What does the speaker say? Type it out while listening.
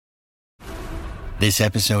This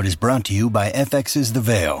episode is brought to you by FX's The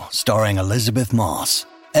Veil, starring Elizabeth Moss.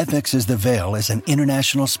 FX's The Veil is an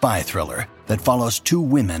international spy thriller that follows two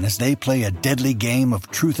women as they play a deadly game of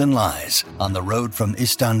truth and lies on the road from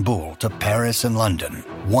Istanbul to Paris and London.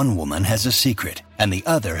 One woman has a secret, and the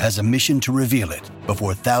other has a mission to reveal it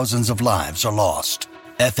before thousands of lives are lost.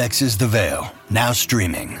 FX's The Veil, now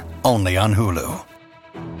streaming, only on Hulu.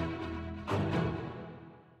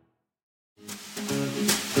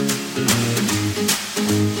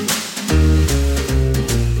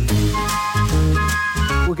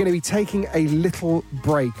 We're going to be taking a little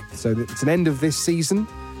break. So it's an end of this season.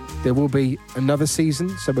 There will be another season.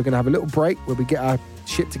 So we're going to have a little break where we get our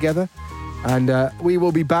shit together. And we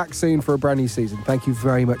will be back soon for a brand new season. Thank you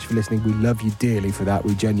very much for listening. We love you dearly for that.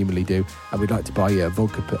 We genuinely do. And we'd like to buy you a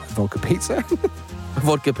vodka pizza.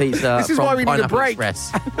 Vodka pizza This is from why we need a Pineapple break.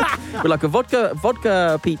 Express. We're like a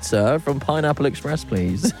vodka pizza from Pineapple Express,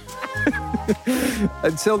 please.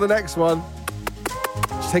 Until the next one.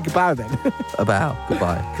 Just take a bow then. A bow.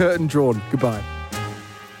 Goodbye. Curtain drawn. Goodbye.